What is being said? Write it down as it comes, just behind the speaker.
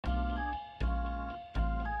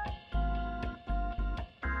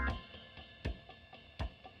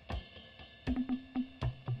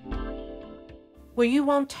When you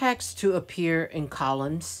want text to appear in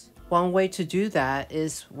columns, one way to do that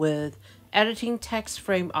is with editing text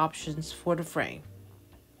frame options for the frame.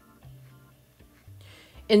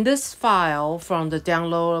 In this file from the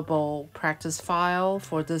downloadable practice file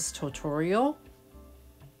for this tutorial,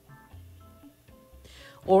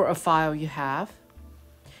 or a file you have,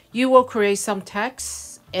 you will create some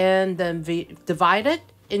text and then divide it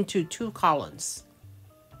into two columns.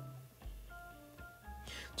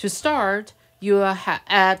 To start, you will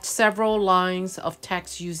add several lines of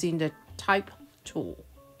text using the Type tool.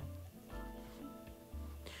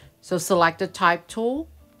 So select the Type tool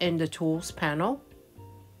in the Tools panel.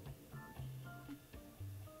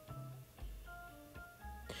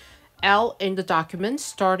 L in the document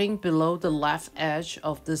starting below the left edge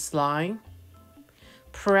of this line.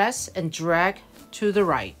 Press and drag to the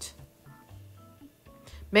right,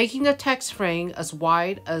 making the text frame as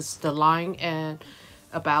wide as the line and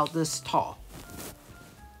about this tall.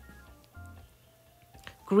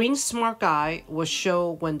 Green Smart Guide will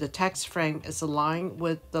show when the text frame is aligned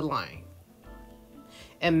with the line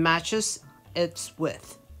and matches its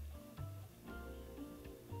width.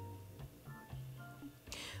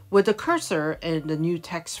 With the cursor in the new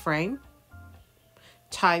text frame,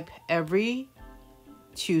 type every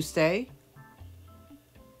Tuesday,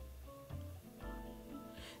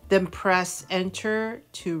 then press Enter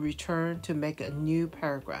to return to make a new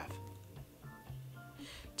paragraph.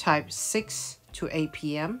 Type 6 to 8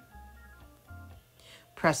 p.m.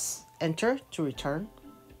 Press Enter to return.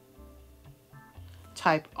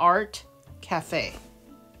 Type Art Cafe.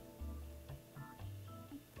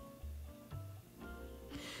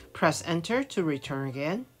 Press Enter to return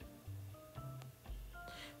again.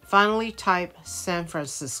 Finally, type San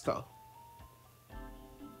Francisco.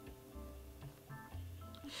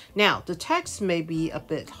 Now, the text may be a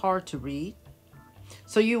bit hard to read,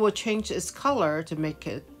 so you will change its color to make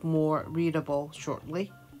it more readable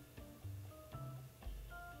shortly.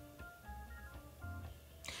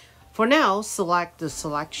 For now, select the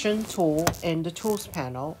Selection tool in the Tools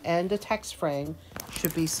panel and the text frame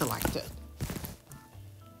should be selected.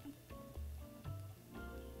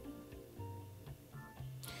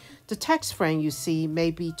 The text frame you see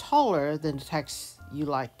may be taller than the text you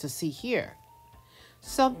like to see here.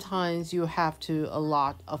 Sometimes you have to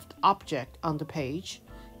allot of object on the page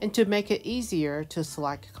and to make it easier to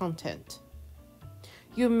select content.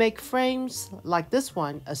 You make frames like this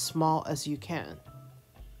one as small as you can.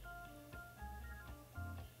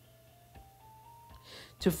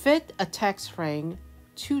 To fit a text frame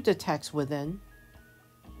to the text within,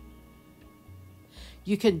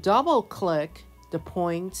 you can double-click the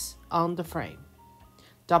points on the frame.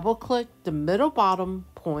 Double-click the middle bottom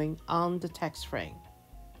point on the text frame.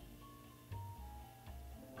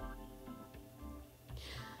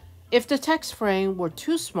 If the text frame were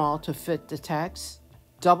too small to fit the text,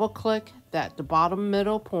 double-click that the bottom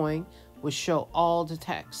middle point will show all the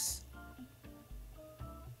text.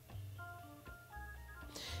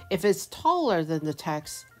 If it's taller than the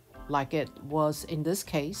text, like it was in this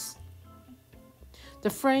case, the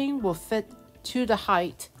frame will fit to the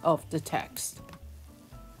height of the text.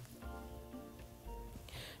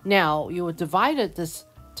 Now you will divide this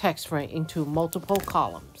text frame into multiple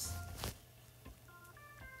columns,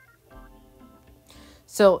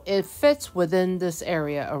 so it fits within this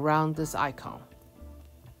area around this icon.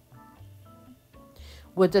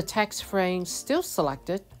 With the text frame still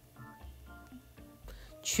selected,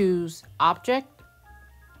 choose Object,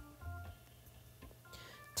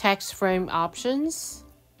 Text Frame Options.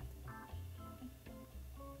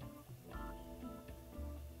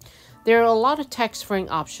 There are a lot of text frame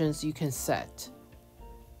options you can set.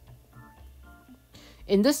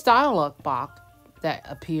 In this dialog box that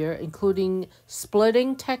appear, including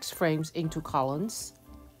splitting text frames into columns,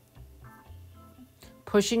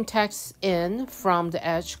 pushing text in from the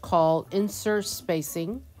edge called Insert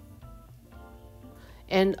Spacing,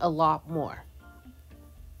 and a lot more.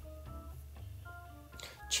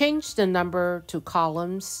 Change the number to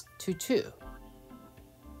columns to 2.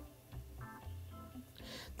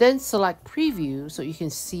 Then select Preview so you can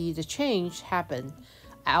see the change happen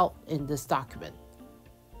out in this document.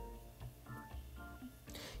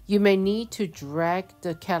 You may need to drag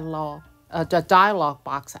the dialog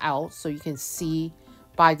box out so you can see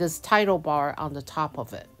by this title bar on the top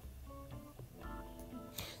of it.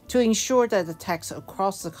 To ensure that the text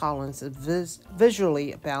across the columns is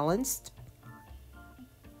visually balanced,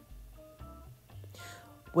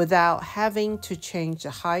 without having to change the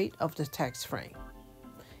height of the text frame.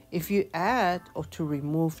 If you add or to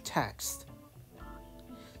remove text,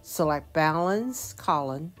 select Balance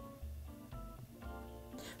Column.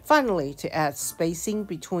 Finally, to add spacing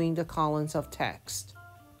between the columns of text.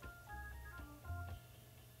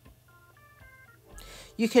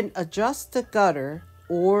 You can adjust the gutter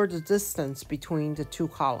or the distance between the two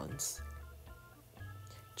columns.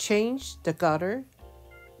 Change the gutter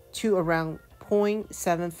to around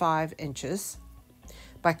 0.75 inches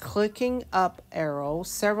by clicking up arrow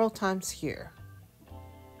several times here.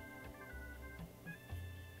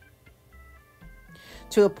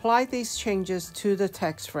 To apply these changes to the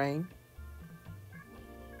text frame,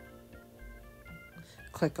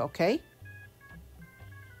 click OK.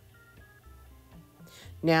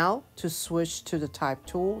 Now, to switch to the Type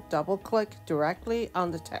tool, double-click directly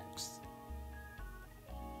on the text.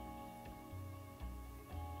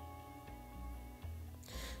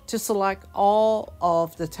 To select all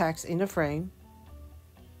of the text in the frame,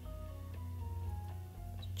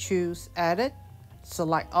 choose Edit,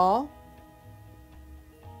 select All.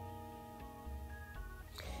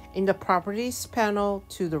 In the Properties panel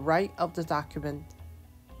to the right of the document,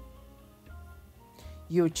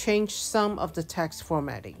 you'll change some of the text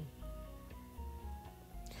formatting.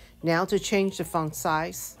 Now to change the font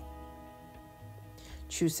size,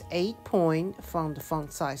 choose 8 point from the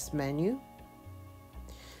font size menu,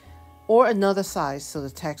 or another size so the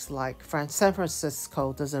text like San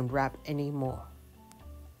Francisco doesn't wrap anymore.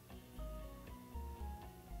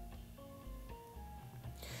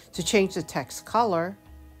 To change the text color,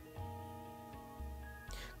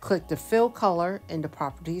 click the Fill Color in the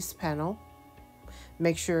Properties panel.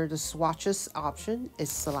 Make sure the Swatches option is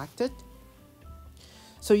selected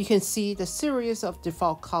so you can see the series of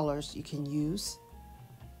default colors you can use.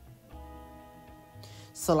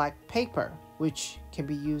 Select Paper, which can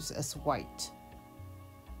be used as white.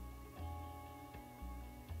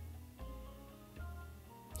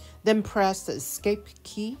 Then press the Escape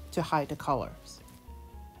key to hide the colors.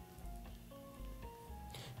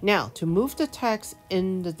 Now, to move the text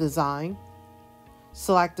in the design,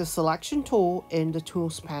 select the Selection tool in the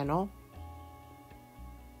Tools panel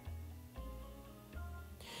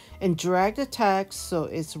and drag the text so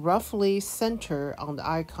it's roughly centered on the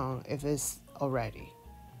icon if it's already.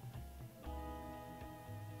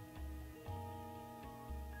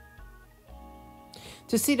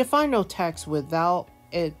 To see the final text without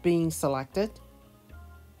it being selected,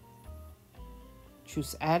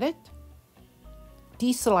 choose Edit,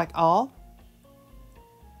 deselect all,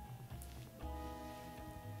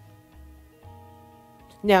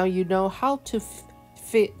 now you know how to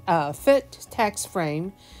fit text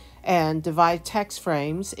frame and divide text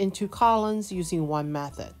frames into columns using one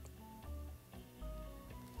method.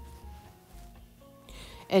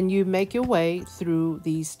 And you make your way through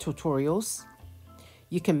these tutorials.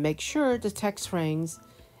 You can make sure the text frames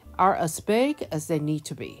are as big as they need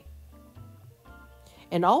to be,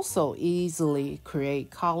 and also easily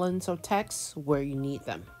create columns or text where you need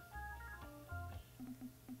them.